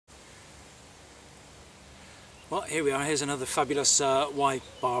Well, here we are. Here's another fabulous white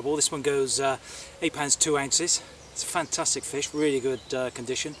barbel. This one goes 8 pounds 2 ounces. It's a fantastic fish, really good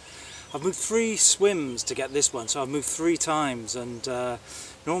condition. I've moved 3 swims to get this one, so I've moved 3 times, and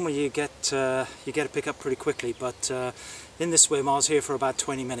normally you get to pick up pretty quickly, but in this swim I was here for about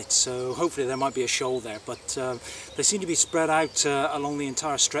 20 minutes, so hopefully there might be a shoal there, but they seem to be spread out along the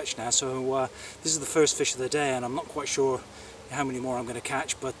entire stretch now, so this is the first fish of the day, and I'm not quite sure how many more I'm going to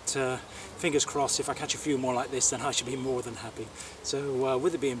catch, but fingers crossed, if I catch a few more like this, then I should be more than happy. So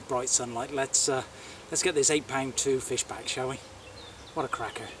with it being bright sunlight, let's get this 8 pound 2 fish back, shall we? What a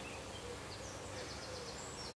cracker.